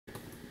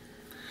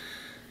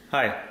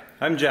Hi,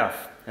 I'm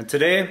Jeff, and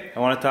today I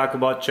want to talk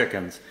about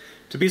chickens.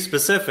 To be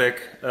specific,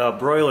 a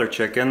broiler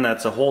chicken,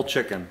 that's a whole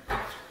chicken.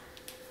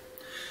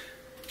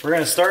 We're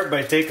going to start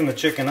by taking the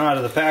chicken out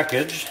of the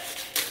package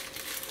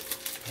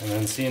and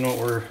then seeing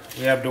what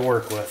we have to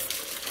work with.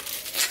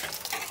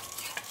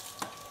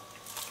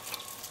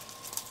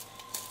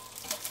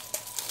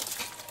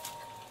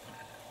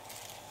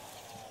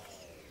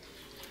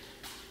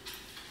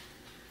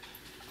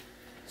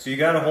 So you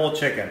got a whole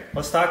chicken.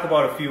 Let's talk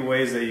about a few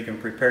ways that you can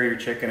prepare your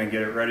chicken and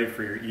get it ready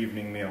for your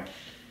evening meal.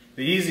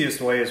 The easiest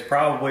way is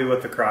probably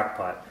with the crock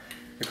pot.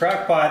 The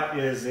crock pot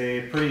is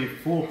a pretty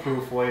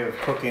foolproof way of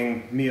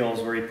cooking meals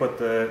where you put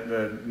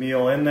the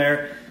meal in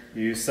there,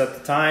 you set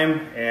the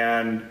time,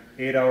 and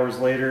 8 hours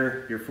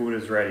later your food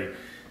is ready.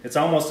 It's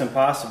almost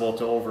impossible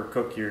to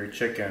overcook your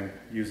chicken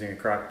using a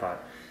crock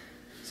pot.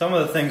 Some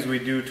of the things we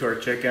do to our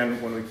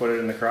chicken when we put it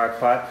in the crock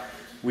pot: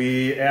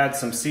 we add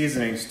some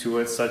seasonings to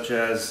it, such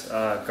as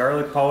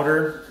garlic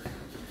powder.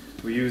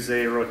 We use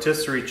a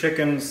rotisserie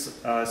chicken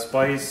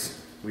spice.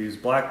 We use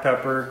black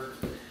pepper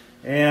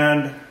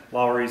and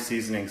Lowry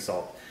seasoning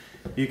salt.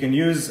 You can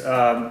use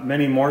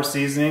many more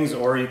seasonings,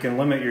 or you can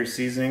limit your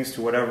seasonings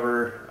to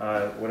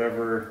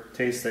whatever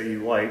taste that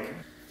you like.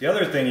 The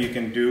other thing you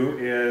can do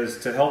is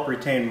to help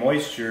retain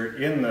moisture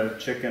in the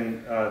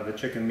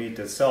chicken meat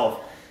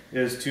itself,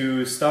 is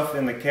to stuff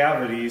in the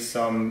cavity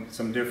some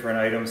different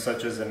items,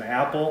 such as an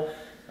apple.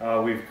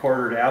 We've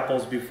quartered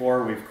apples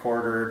before, we've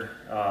quartered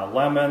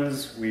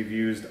lemons, we've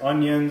used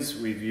onions,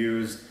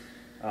 we've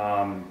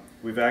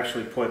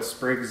actually put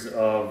sprigs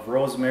of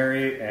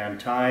rosemary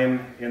and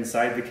thyme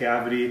inside the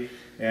cavity,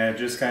 and it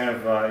just kind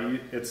of,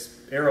 it's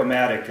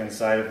aromatic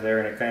inside of there,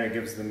 and it kind of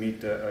gives the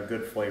meat a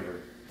good flavor.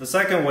 The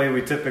second way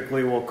we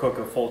typically will cook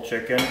a full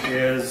chicken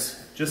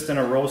is just in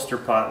a roaster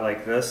pot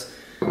like this,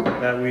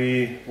 that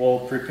we will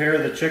prepare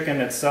the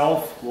chicken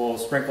itself. We'll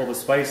sprinkle the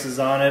spices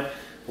on it,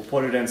 we'll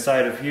put it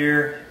inside of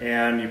here,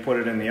 and you put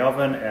it in the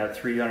oven at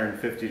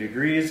 350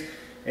 degrees.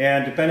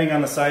 And depending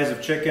on the size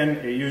of chicken,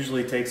 it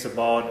usually takes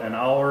about an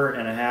hour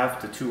and a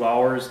half to 2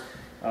 hours.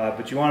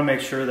 But you want to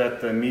make sure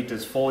that the meat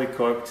is fully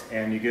cooked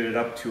and you get it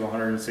up to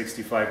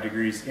 165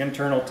 degrees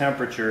internal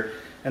temperature.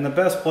 And the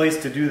best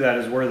place to do that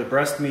is where the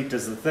breast meat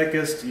is the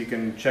thickest. You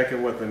can check it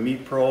with a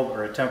meat probe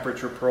or a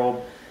temperature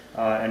probe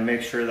and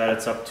make sure that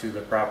it's up to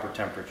the proper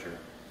temperature.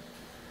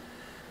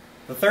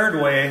 The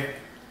third way,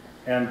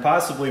 and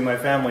possibly my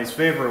family's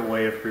favorite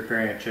way of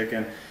preparing a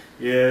chicken,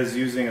 is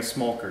using a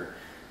smoker.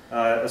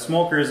 A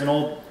smoker is an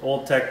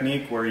old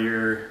technique where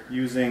you're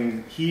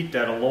using heat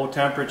at a low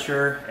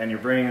temperature and you're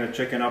bringing the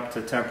chicken up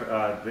to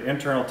the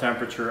internal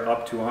temperature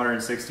up to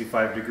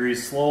 165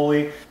 degrees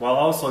slowly, while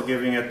also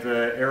giving it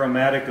the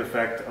aromatic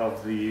effect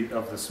of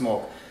the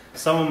smoke.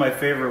 Some of my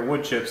favorite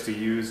wood chips to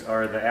use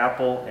are the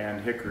apple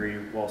and hickory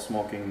while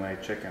smoking my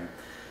chicken.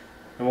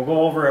 And we'll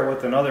go over it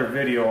with another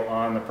video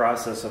on the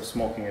process of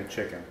smoking a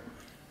chicken.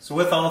 So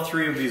with all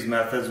three of these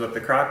methods, with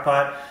the crock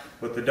pot,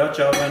 with the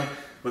Dutch oven,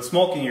 with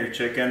smoking your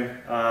chicken,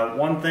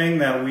 one thing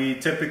that we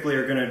typically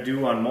are going to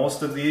do on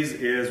most of these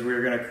is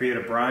we're going to create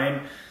a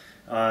brine,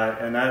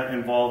 and that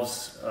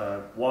involves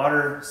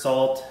water,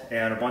 salt,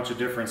 and a bunch of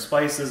different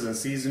spices and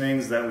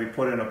seasonings that we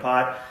put in a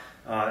pot.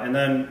 And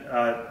then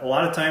a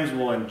lot of times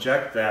we'll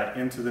inject that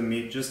into the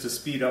meat just to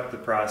speed up the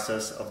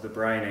process of the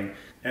brining.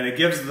 And it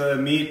gives the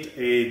meat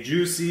a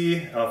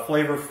juicy,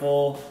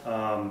 flavorful,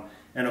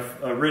 and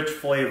a rich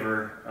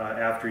flavor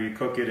after you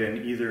cook it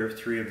in either of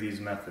three of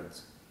these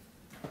methods.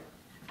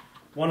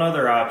 One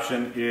other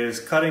option is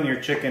cutting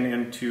your chicken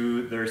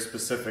into their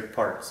specific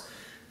parts.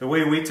 The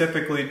way we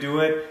typically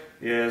do it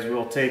is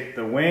we'll take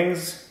the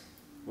wings,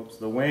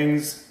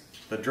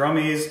 the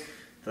drummies,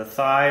 the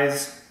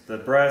thighs, the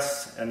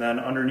breasts, and then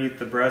underneath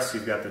the breasts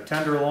you've got the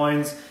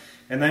tenderloins,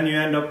 and then you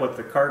end up with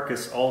the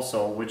carcass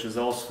also, which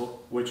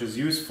is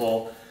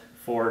useful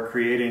for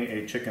creating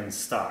a chicken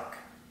stock.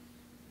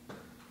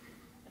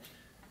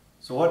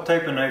 So what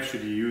type of knife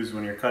should you use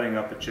when you're cutting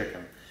up a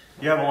chicken?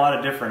 You have a lot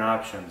of different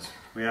options.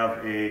 We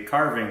have a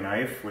carving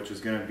knife, which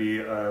is going to be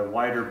a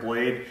wider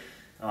blade,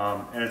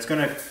 and it's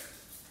going to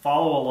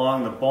follow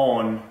along the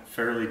bone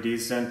fairly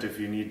decent if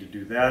you need to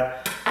do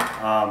that.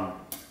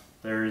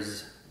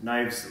 There's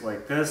knives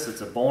like this. It's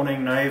a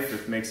boning knife.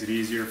 It makes it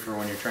easier for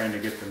when you're trying to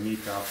get the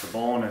meat off the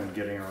bone and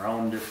getting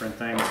around different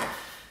things.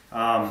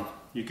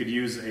 You could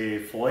use a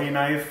fillet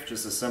knife,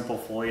 just a simple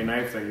fillet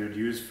knife that you would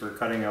use for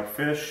cutting up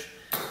fish.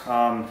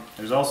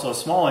 There's also a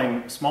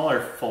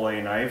smaller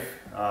fillet knife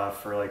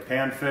for like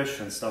panfish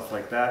and stuff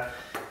like that.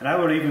 And I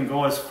would even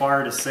go as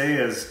far to say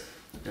as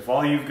if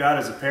all you've got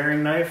is a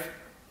paring knife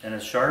and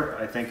it's sharp,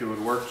 I think it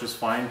would work just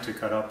fine to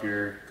cut up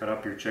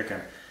your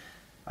chicken.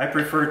 I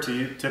prefer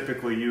to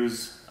typically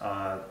use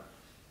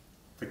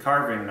the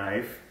carving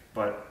knife,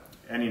 but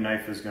any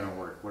knife is going to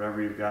work,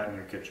 whatever you've got in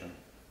your kitchen.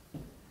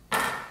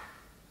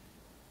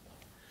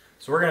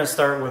 So we're going to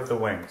start with the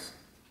wings.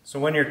 So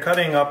when you're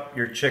cutting up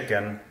your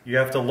chicken, you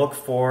have to look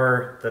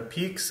for the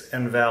peaks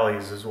and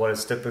valleys, is what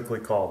it's typically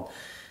called.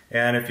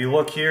 And if you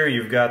look here,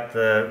 you've got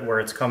where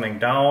it's coming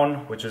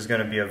down, which is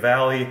going to be a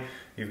valley.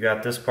 you've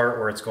got this part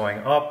where it's going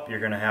up, you're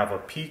going to have a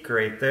peak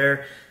right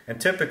there, and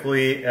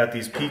typically at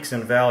these peaks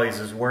and valleys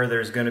is where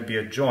there's going to be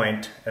a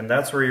joint, and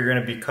that's where you're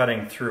going to be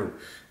cutting through.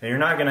 And you're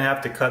not going to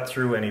have to cut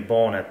through any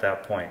bone at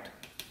that point.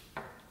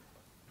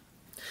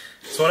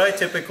 So what I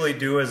typically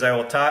do is I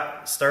will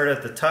start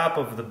at the top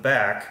of the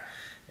back,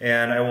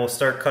 and I will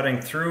start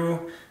cutting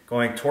through,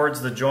 going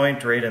towards the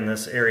joint right in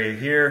this area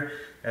here,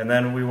 and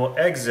then we will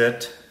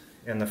exit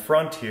in the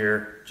front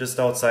here just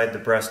outside the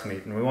breast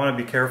meat. And we want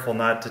to be careful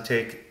not to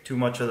take too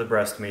much of the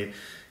breast meat,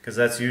 because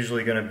that's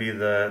usually going to be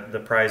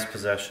the prized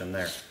possession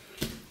there.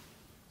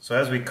 So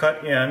as we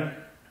cut in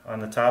on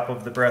the top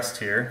of the breast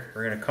here,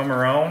 we're going to come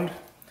around,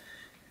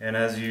 and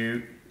as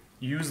you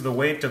use the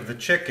weight of the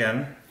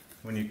chicken,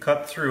 when you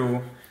cut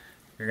through,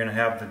 you're going to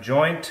have the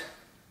joint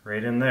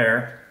right in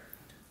there.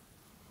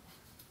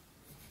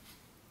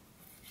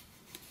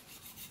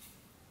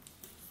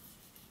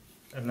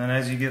 And then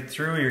as you get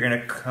through, you're going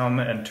to come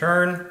and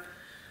turn,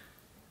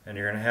 and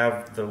you're going to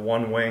have the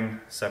one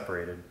wing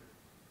separated.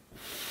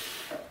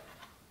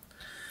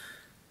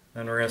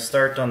 Then we're going to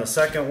start on the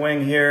second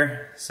wing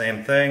here,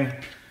 same thing.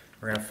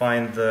 We're going to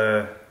find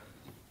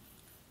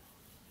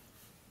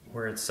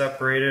where it's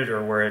separated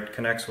or where it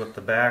connects with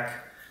the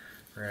back.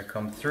 We're going to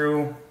come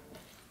through,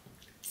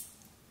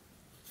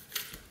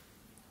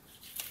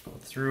 go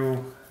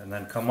through, and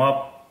then come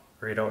up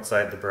right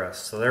outside the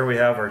breast. So there we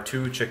have our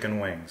 2 chicken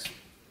wings.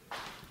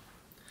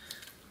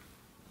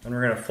 Then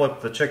we're going to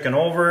flip the chicken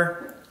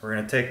over. We're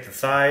going to take the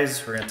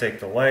thighs, we're going to take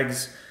the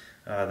legs,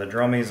 the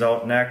drummies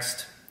out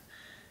next.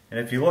 And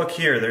if you look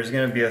here, there's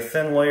going to be a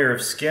thin layer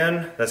of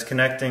skin that's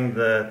connecting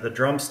the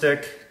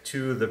drumstick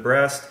to the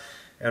breast.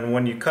 And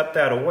when you cut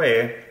that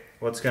away,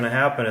 what's going to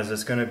happen is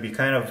it's going to be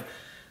kind of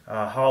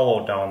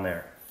hollow down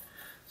there.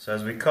 So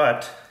as we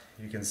cut,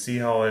 you can see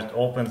how it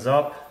opens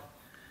up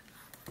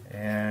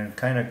and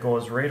kind of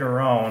goes right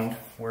around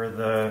where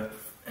the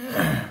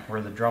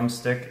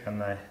drumstick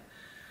and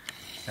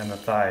the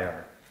thigh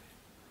are.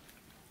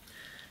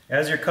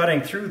 As you're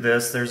cutting through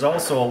this, there's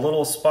also a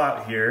little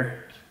spot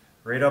here,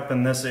 right up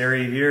in this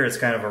area here. It's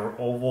kind of an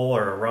oval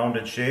or a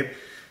rounded shape.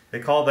 They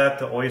call that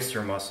the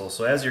oyster muscle.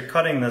 So as you're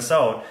cutting this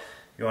out,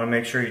 you want to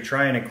make sure you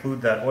try and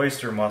include that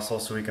oyster muscle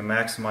so we can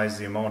maximize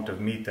the amount of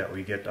meat that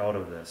we get out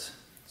of this.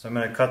 So I'm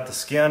going to cut the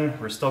skin.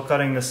 We're still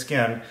cutting the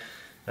skin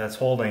that's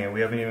holding it. We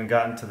haven't even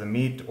gotten to the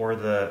meat or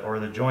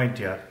the joint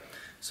yet.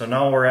 So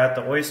now we're at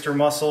the oyster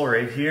muscle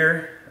right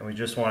here, and we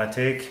just want to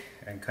take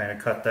and kind of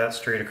cut that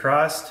straight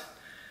across,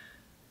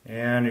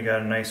 and you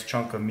got a nice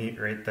chunk of meat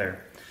right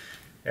there.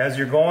 As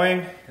you're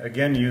going,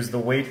 again, use the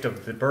weight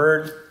of the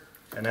bird,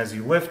 and as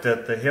you lift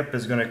it, the hip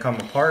is going to come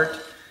apart,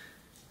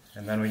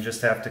 and then we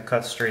just have to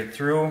cut straight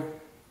through,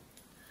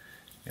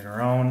 get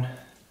around,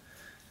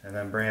 and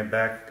then bring it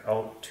back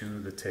out to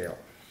the tail.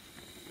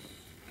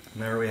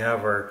 And there we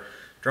have our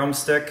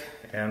drumstick,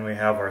 and we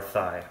have our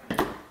thigh.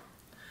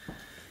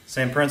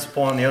 Same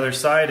principle on the other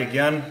side.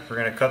 Again, we're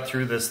going to cut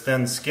through this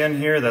thin skin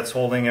here that's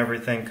holding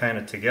everything kind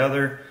of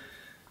together.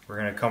 We're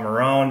going to come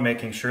around,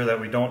 making sure that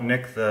we don't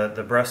nick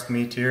the breast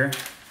meat here.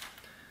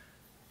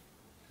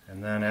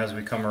 And then as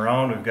we come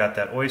around, we've got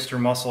that oyster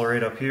muscle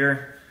right up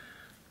here.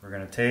 We're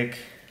going to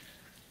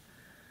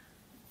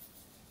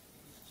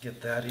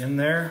get that in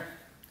there.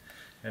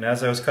 And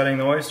as I was cutting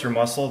the oyster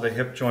muscle, the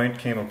hip joint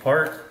came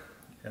apart,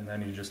 and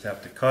then you just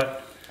have to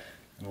cut,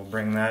 and we'll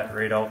bring that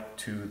right out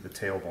to the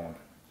tailbone.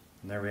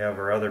 And there we have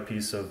our other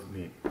piece of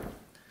meat.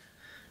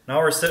 Now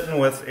we're sitting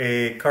with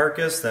a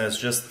carcass that is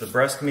just the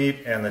breast meat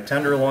and the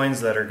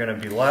tenderloins that are going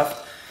to be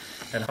left.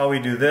 And how we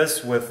do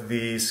this with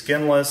the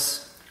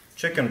skinless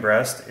chicken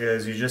breast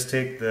is you just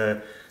take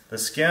the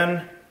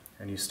skin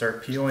and you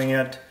start peeling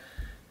it,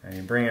 and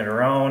you bring it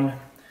around.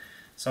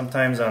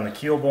 Sometimes on the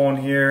keel bone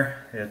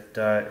here, it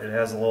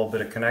has a little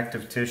bit of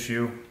connective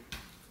tissue,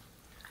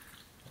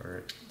 or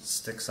it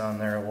sticks on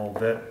there a little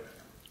bit.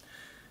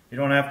 You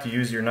don't have to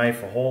use your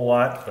knife a whole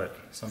lot, but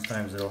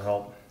sometimes it'll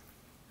help.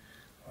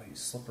 Oh, you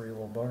slippery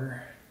little bugger.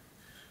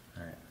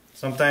 All right.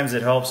 Sometimes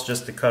it helps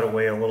just to cut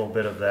away a little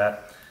bit of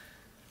that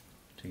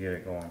to get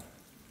it going.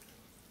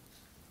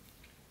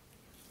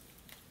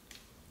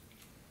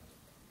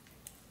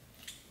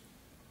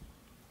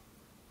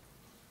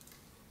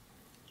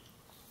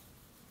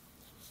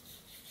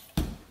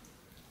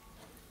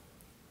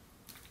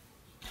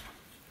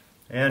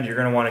 And you're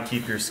going to want to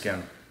keep your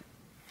skin.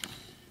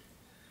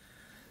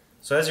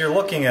 So as you're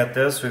looking at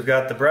this, we've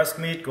got the breast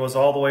meat goes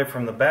all the way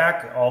from the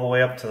back all the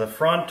way up to the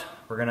front.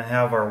 We're going to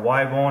have our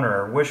Y bone or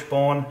our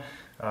wishbone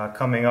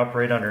coming up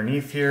right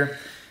underneath here.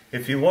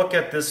 If you look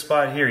at this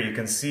spot here, you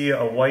can see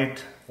a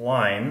white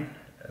line,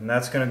 and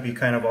that's going to be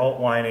kind of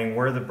outlining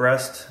where the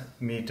breast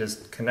meat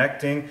is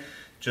connecting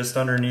just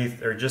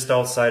underneath or just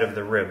outside of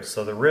the ribs.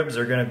 So the ribs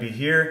are going to be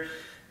here,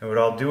 and what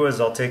I'll do is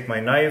I'll take my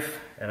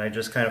knife and I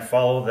just kind of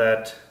follow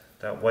that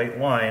white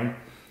line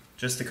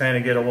just to kind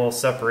of get a little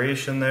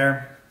separation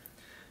there.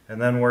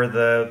 And then where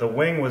the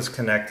wing was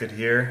connected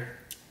here,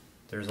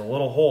 there's a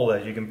little hole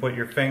that you can put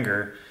your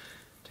finger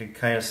to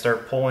kind of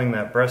start pulling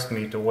that breast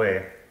meat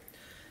away.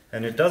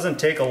 And it doesn't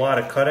take a lot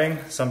of cutting.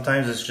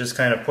 Sometimes it's just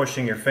kind of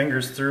pushing your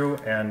fingers through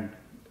and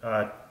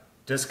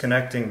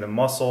disconnecting the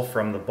muscle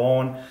from the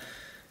bone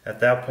at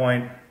that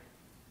point.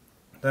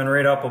 Then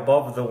right up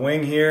above the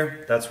wing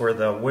here, that's where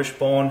the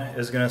wishbone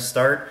is going to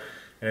start.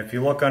 And if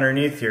you look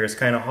underneath here, it's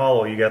kind of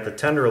hollow. You got the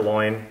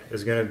tenderloin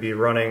is going to be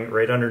running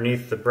right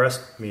underneath the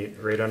breast meat,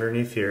 right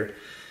underneath here.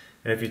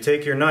 And if you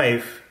take your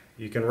knife,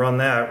 you can run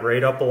that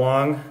right up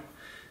along.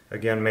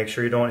 Again, make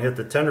sure you don't hit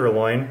the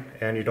tenderloin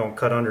and you don't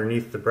cut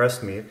underneath the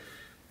breast meat.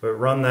 But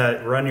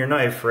run your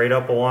knife right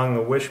up along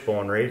the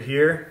wishbone right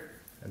here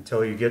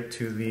until you get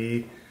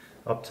to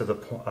up to the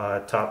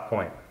top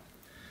point.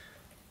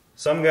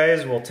 Some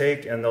guys will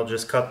take and they'll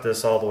just cut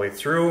this all the way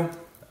through.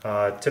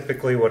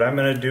 Typically what I'm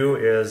going to do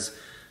is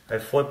I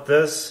flip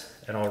this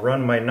and I'll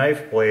run my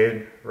knife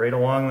blade right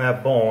along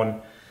that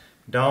bone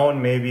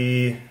down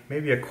maybe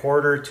a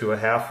quarter to a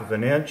half of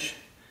an inch.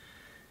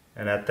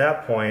 And at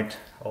that point,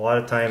 a lot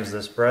of times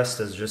this breast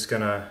is just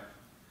gonna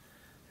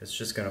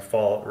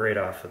fall right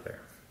off of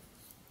there.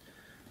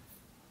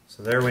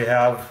 So there we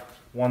have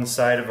one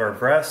side of our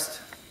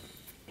breast.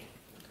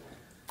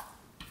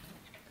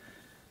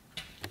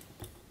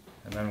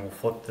 And then we'll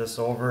flip this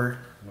over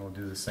and we'll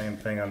do the same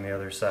thing on the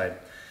other side.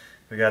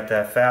 We got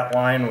that fat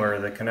line where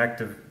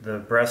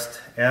the breast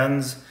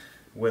ends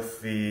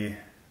with the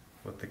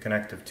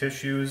connective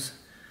tissues.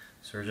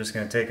 So we're just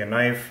going to take a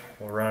knife,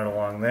 we'll run it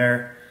along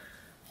there,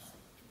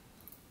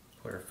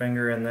 put our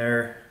finger in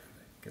there,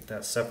 get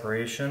that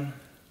separation.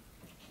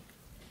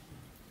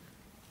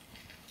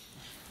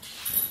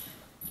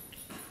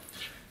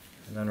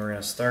 And then we're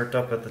going to start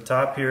up at the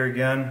top here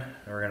again,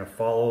 and we're going to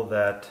follow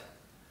that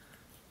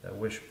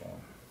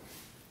wishbone.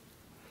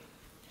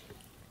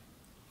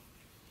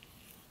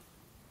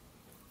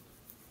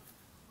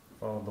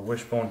 Follow the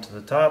wishbone to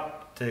the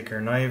top, take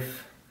our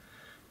knife,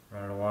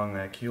 run it along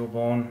that keel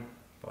bone,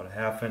 about a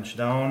 ½ inch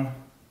down,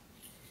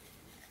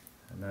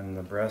 and then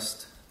the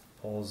breast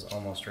pulls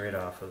almost right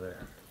off of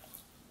there.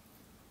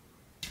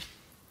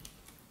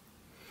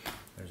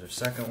 There's our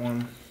second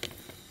one.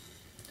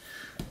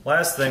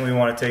 Last thing we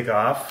want to take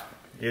off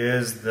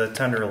is the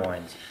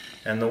tenderloins.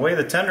 And the way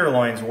the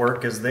tenderloins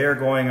work is they are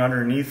going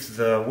underneath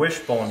the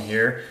wishbone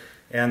here,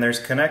 and there's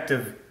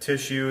connective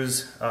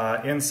tissues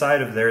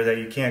inside of there that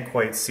you can't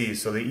quite see.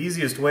 So the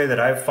easiest way that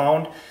I've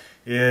found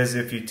is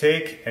if you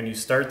take and you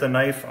start the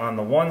knife on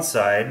the one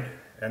side,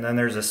 and then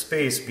there's a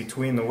space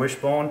between the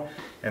wishbone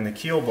and the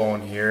keel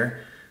bone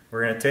here,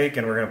 we're going to take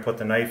and we're going to put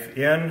the knife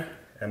in,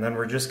 and then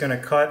we're just going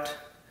to cut,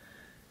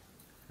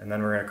 and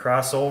then we're going to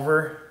cross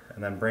over,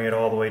 and then bring it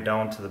all the way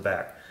down to the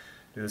back.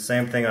 Do the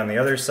same thing on the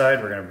other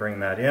side. We're going to bring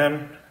that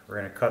in, we're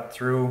going to cut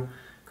through,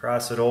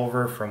 cross it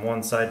over from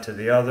one side to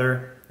the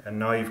other, and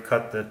now you've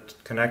cut the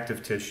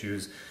connective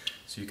tissues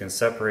so you can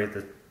separate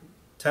the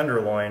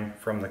tenderloin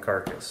from the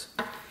carcass.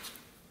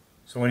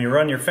 So when you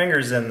run your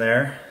fingers in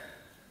there,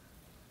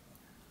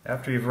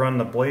 after you've run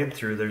the blade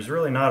through, there's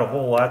really not a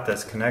whole lot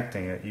that's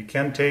connecting it. You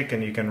can take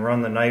and you can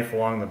run the knife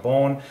along the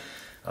bone.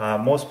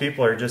 Most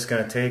people are just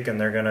going to take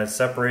and they're going to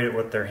separate it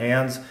with their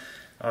hands.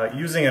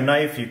 Using a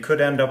knife, you could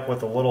end up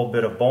with a little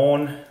bit of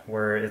bone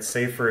where it's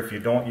safer if you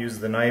don't use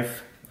the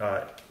knife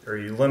or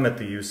you limit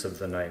the use of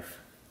the knife.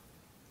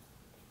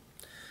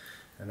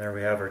 And there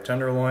we have our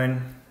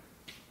tenderloin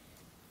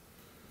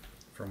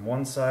from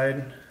one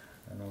side,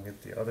 and we'll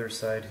get the other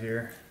side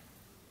here.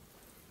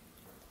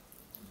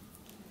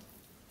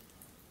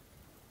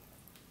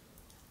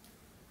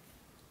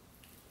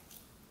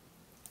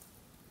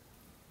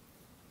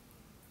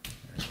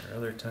 There's our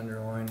other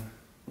tenderloin.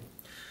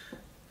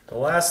 The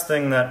last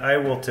thing that I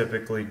will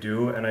typically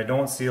do, and I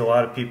don't see a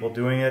lot of people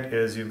doing it,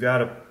 is you've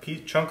got a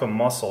chunk of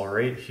muscle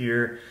right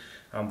here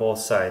on both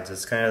sides.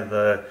 It's kind of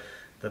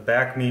the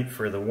back meat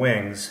for the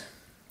wings,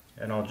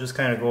 and I'll just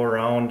kind of go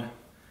around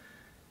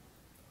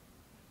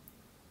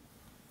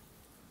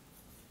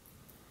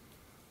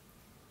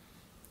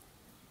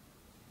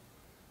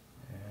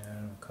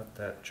and cut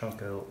that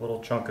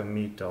little chunk of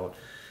meat out.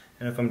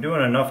 And if I'm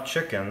doing enough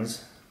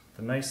chickens,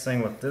 the nice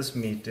thing with this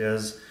meat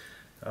is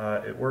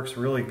it works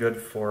really good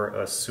for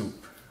a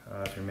soup.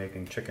 If you're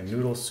making chicken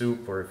noodle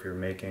soup, or if you're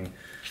making,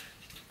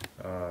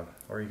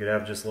 or you could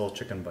have just little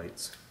chicken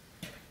bites.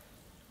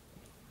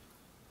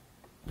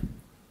 And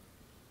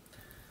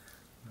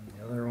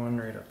the other one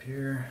right up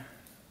here.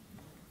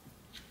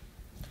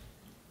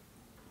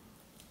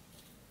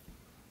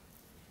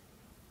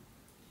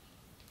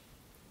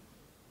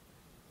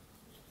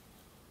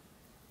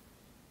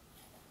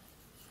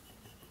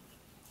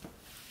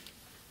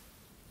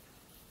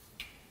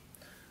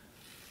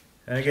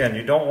 And again,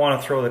 you don't want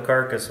to throw the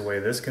carcass away.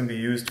 This can be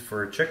used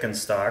for chicken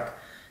stock,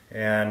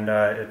 and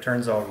it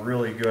turns out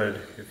really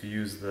good if you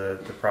use the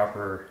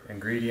proper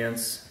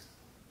ingredients.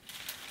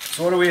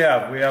 So what do we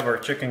have? We have our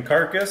chicken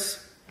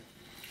carcass.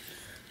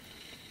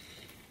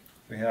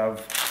 We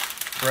have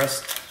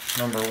breast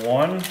number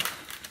 1.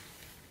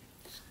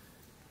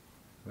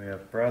 We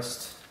have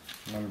breast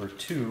number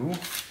 2.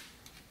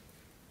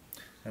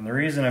 And the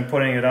reason I'm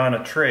putting it on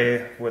a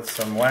tray with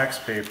some wax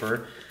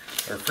paper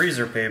or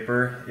freezer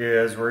paper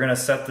is we're going to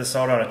set this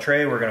out on a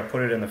tray. We're going to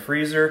put it in the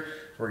freezer.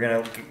 We're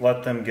going to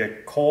let them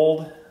get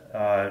cold.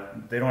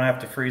 They don't have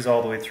to freeze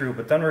all the way through,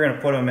 but then we're going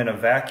to put them in a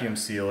vacuum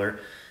sealer,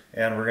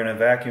 and we're going to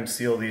vacuum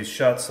seal these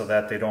shut so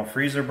that they don't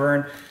freeze or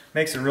burn.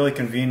 Makes it really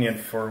convenient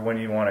for when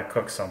you want to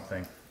cook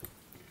something.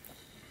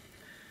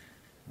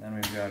 Then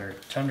we've got our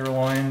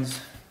tenderloins.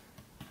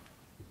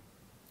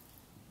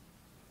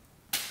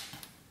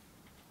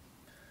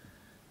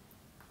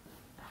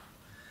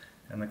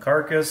 And the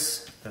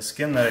carcass, the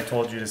skin that I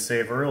told you to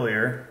save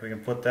earlier, we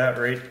can put that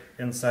right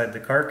inside the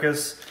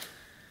carcass,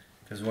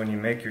 because when you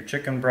make your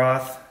chicken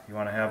broth, you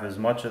want to have as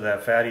much of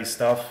that fatty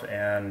stuff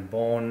and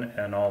bone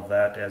and all of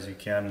that as you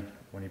can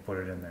when you put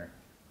it in there.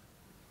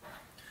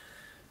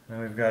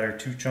 Then we've got our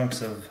 2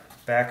 chunks of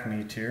back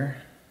meat here.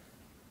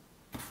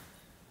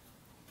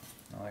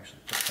 I'll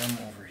actually put them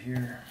over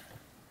here.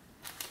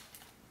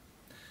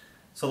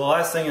 So the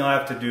last thing you'll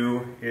have to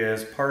do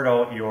is part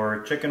out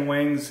your chicken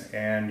wings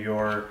and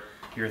your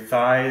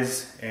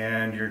thighs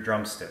and your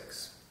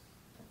drumsticks.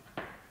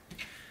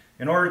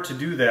 In order to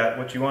do that,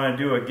 what you want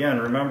to do, again,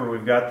 remember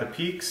we've got the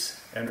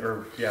peaks,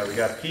 we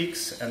got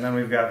peaks and then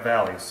we've got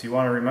valleys. So you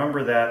want to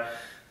remember that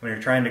when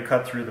you're trying to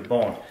cut through the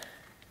bone.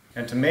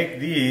 And to make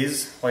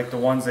these, like the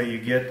ones that you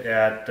get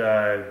at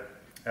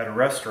a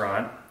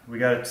restaurant, we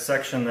got to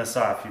section this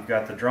off. You've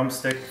got the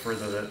drumstick for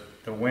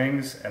the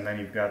wings, and then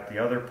you've got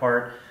the other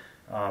part,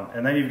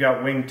 and then you've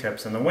got wing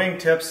tips. And the wing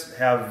tips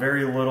have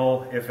very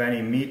little, if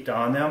any, meat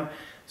on them.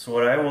 So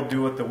what I will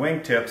do with the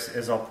wing tips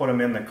is I'll put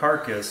them in the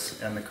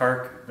carcass, and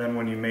then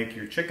when you make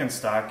your chicken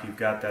stock, you've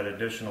got that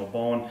additional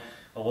bone,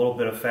 a little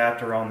bit of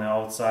fat around the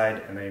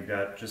outside, and then you've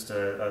got just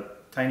a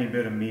tiny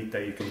bit of meat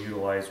that you can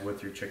utilize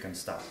with your chicken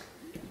stock.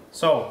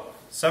 So,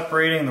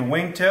 separating the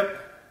wing tip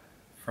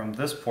from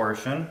this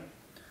portion,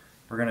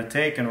 we're going to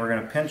take and we're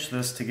going to pinch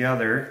this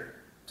together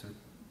to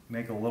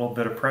make a little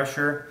bit of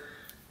pressure.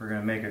 We're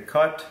going to make a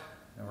cut,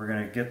 and we're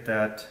going to get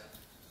that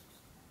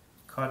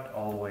cut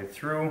all the way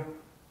through.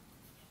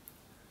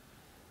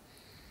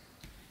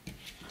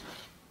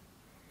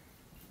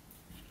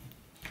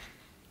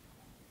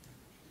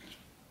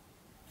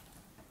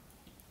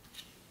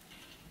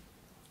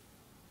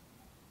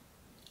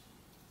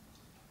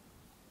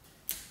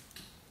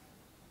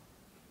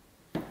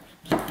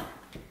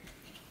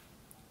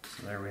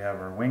 There we have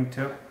our wing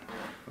tip.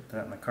 Put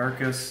that in the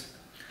carcass.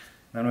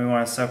 Then we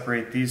want to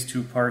separate these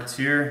 2 parts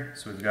here.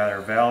 So we've got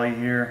our valley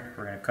here.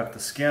 We're going to cut the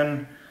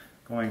skin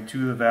going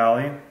to the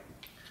valley.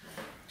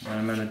 Then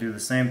I'm going to do the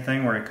same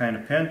thing where I kind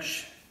of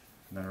pinch.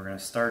 And then we're going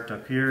to start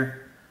up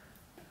here.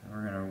 And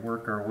we're going to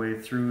work our way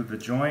through the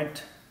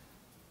joint.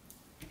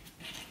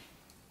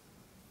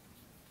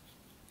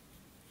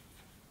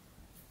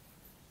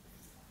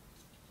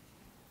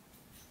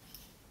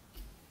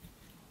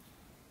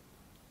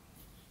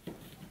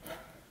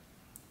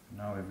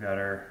 Now we've got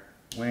our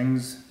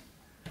wings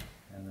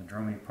and the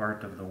drummy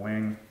part of the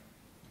wing,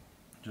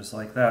 just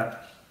like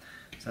that.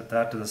 Set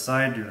that to the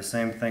side, do the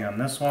same thing on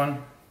this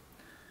one.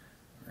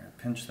 We're going to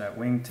pinch that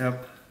wing tip.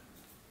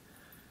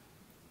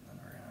 And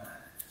we're going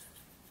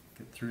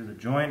to get through the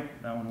joint.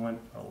 That one went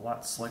a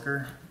lot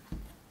slicker.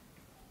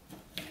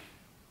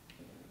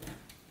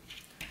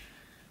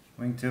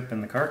 Wing tip in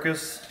the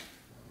carcass.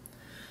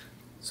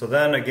 So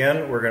then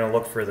again, we're going to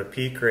look for the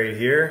peak right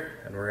here,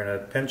 and we're going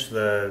to pinch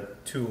the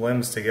 2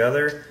 limbs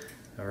together,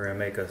 and we're going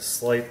to make a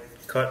slight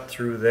cut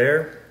through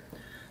there.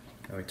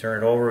 And we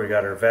turn it over, we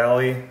got our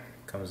valley,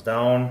 comes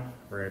down,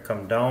 we're going to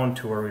come down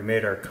to where we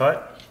made our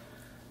cut.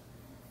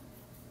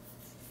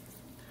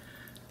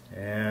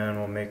 And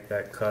we'll make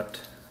that cut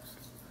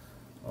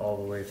all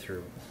the way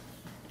through.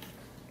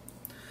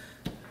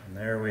 And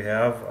there we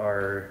have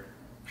our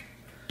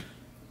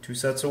 2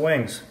 sets of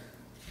wings.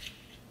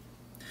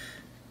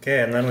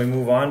 Okay, and then we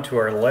move on to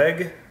our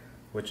leg,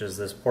 which is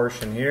this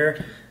portion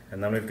here,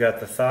 and then we've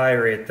got the thigh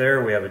right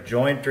there. We have a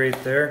joint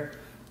right there.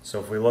 So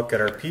if we look at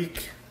our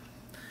peak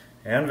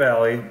and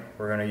valley,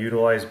 we're going to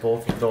utilize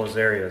both of those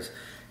areas.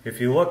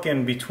 If you look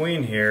in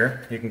between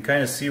here, you can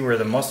kind of see where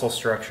the muscle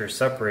structure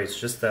separates,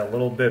 just that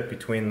little bit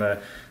between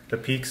the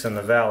peaks and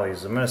the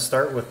valleys. I'm going to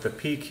start with the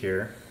peak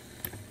here,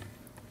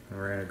 and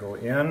we're going to go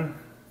in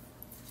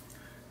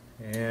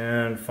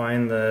and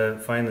find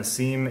the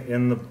seam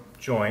in the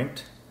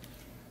joint.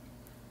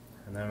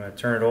 And then I'm going to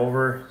turn it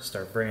over,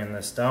 start bringing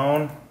this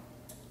down.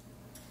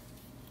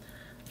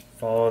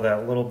 Follow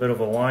that little bit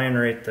of a line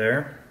right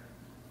there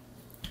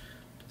to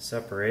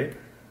separate.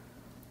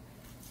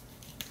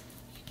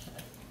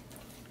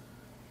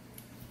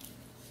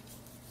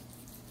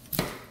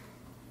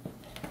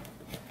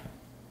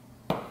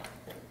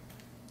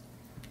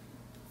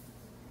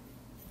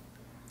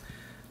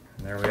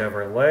 And there we have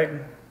our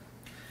leg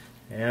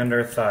and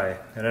our thigh.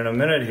 And in a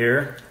minute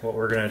here, what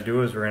we're going to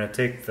do is we're going to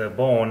take the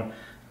bone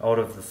out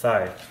of the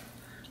thigh.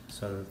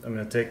 So I'm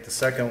going to take the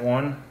second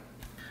one,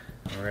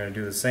 and we're going to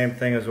do the same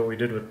thing as what we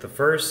did with the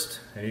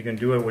first, and you can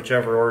do it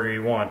whichever order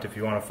you want. If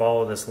you want to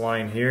follow this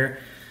line here,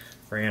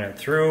 bringing it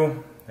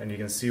through, and you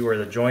can see where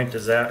the joint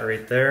is at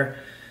right there.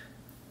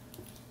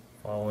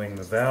 Following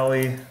the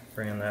valley,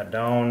 bringing that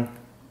down.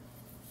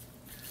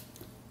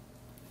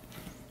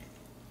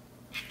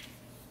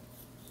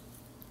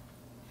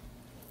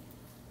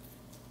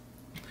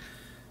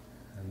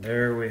 And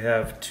there we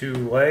have 2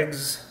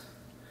 legs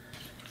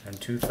and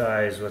 2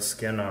 thighs with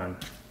skin on.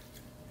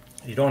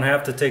 You don't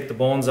have to take the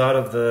bones out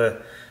of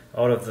the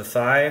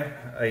thigh.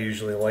 I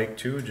usually like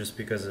to, just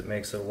because it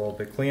makes it a little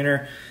bit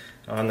cleaner.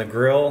 On the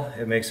grill,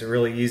 it makes it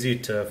really easy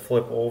to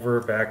flip over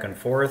back and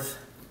forth.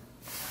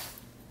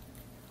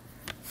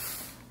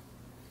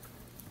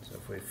 So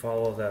if we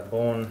follow that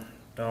bone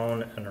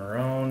down and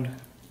around,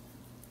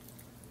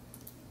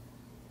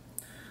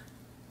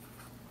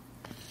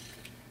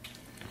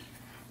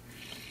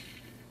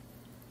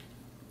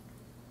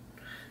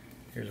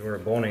 here's where a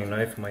boning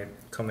knife might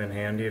come in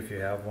handy if you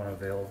have one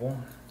available.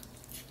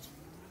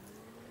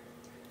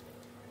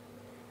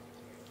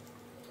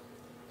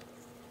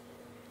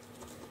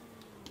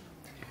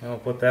 I'll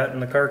put that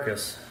in the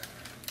carcass.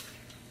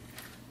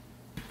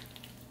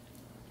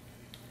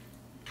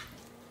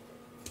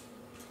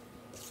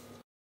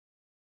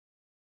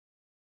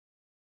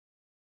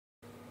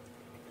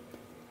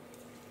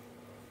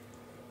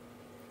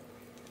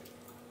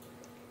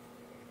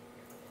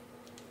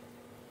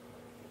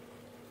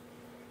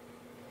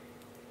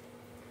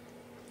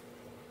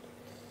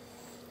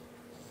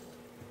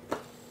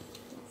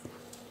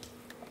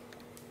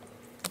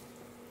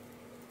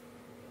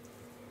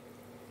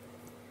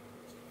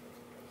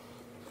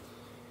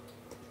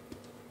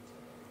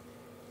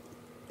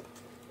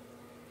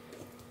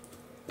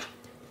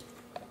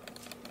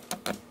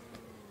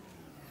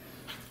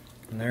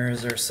 And there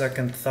is our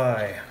second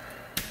thigh.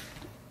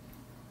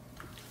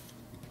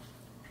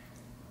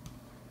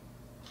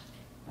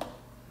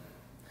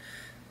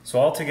 So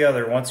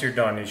altogether, once you're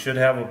done, you should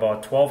have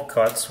about 12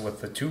 cuts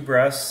with the 2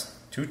 breasts,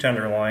 2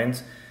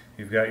 tenderloins.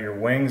 You've got your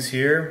wings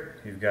here,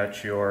 you've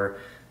got your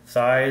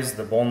thighs,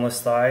 the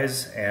boneless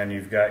thighs, and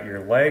you've got your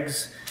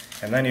legs.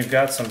 And then you've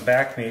got some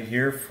back meat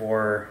here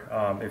for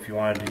if you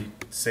wanted to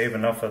save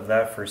enough of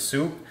that for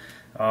soup.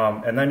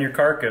 And then your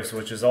carcass,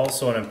 which is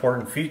also an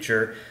important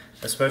feature,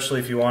 especially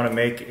if you want to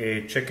make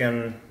a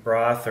chicken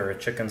broth or a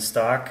chicken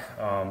stock.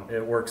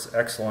 It works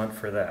excellent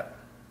for that.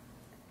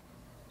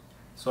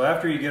 So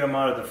after you get them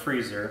out of the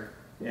freezer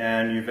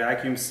and you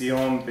vacuum seal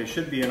them, they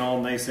should be in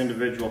all nice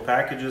individual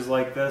packages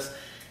like this.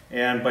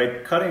 And by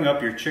cutting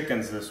up your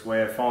chickens this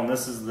way, I found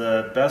this is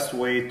the best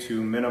way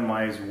to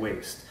minimize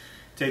waste.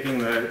 Taking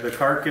the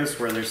carcass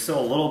where there's still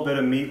a little bit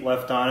of meat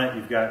left on it,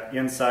 you've got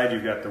inside,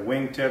 you've got the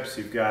wing tips,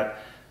 you've got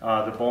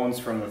the bones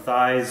from the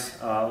thighs,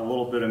 a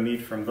little bit of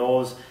meat from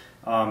those,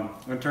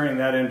 and turning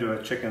that into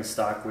a chicken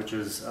stock, which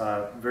is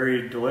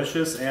very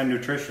delicious and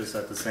nutritious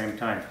at the same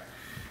time.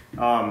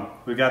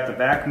 We've got the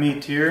back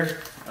meat here.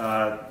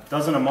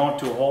 Doesn't amount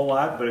to a whole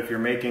lot, but if you're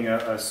making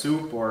a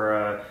soup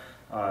or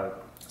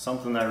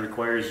something that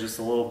requires just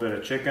a little bit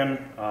of chicken,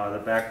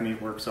 the back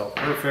meat works out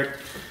perfect.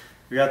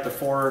 We got the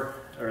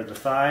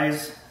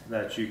thighs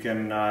that you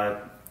can,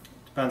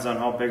 depends on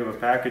how big of a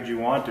package you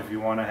want. If you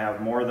want to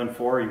have more than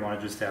 4, you want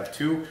to just have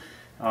 2.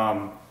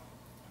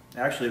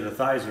 Actually, the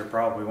thighs are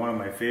probably one of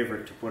my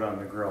favorite to put on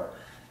the grill.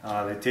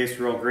 They taste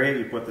real great.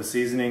 You put the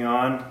seasoning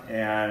on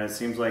and it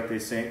seems like they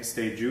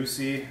stay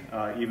juicy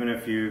even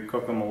if you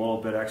cook them a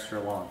little bit extra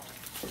long.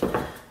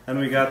 Then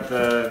we got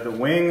the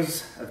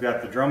wings. I've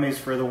got the drummies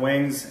for the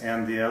wings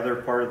and the other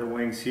part of the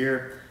wings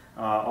here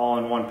all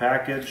in one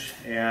package.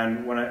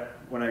 And when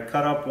I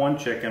cut up one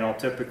chicken, I'll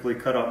typically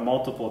cut up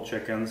multiple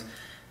chickens.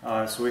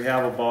 So we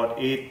have about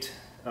 8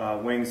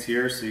 wings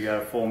here, so you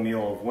got a full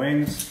meal of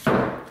wings.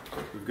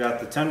 We've got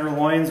the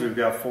tenderloins. We've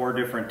got 4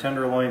 different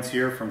tenderloins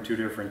here from 2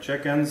 different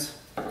chickens.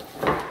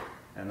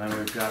 And then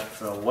we've got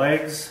the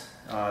legs.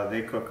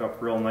 They cook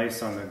up real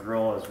nice on the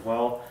grill as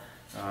well.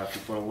 If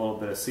you put a little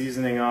bit of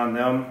seasoning on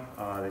them,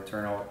 they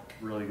turn out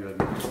really good.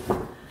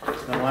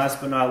 And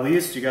last but not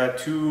least, you got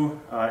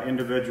 2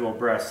 individual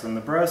breasts. And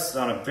the breasts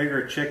on a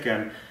bigger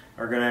chicken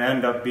are going to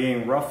end up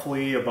being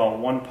roughly about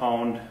 1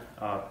 pound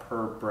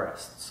per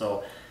breast.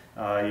 So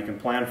you can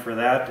plan for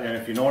that, and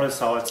if you notice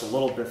how it's a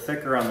little bit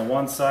thicker on the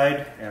one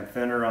side and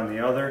thinner on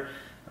the other,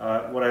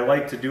 what I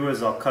like to do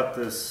is I'll cut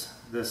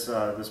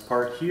this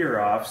part here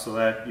off so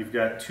that you've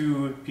got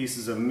 2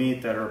 pieces of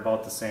meat that are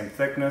about the same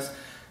thickness.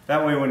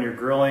 That way when you're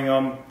grilling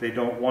them,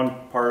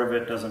 one part of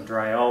it doesn't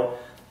dry out,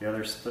 the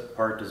other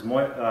part is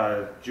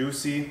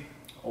juicy,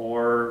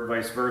 or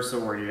vice versa,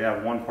 where you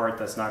have one part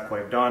that's not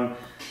quite done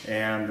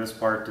and this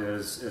part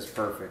is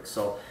perfect.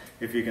 So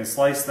if you can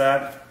slice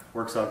that,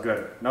 works out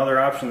good. Another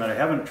option that I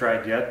haven't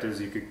tried yet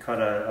is you could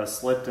cut a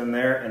slit in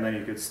there and then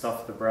you could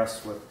stuff the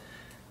breasts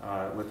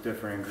with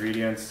different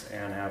ingredients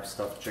and have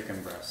stuffed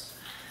chicken breasts.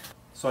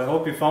 So I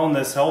hope you found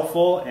this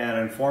helpful and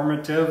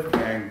informative,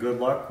 and good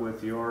luck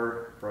with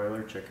your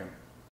broiler chicken.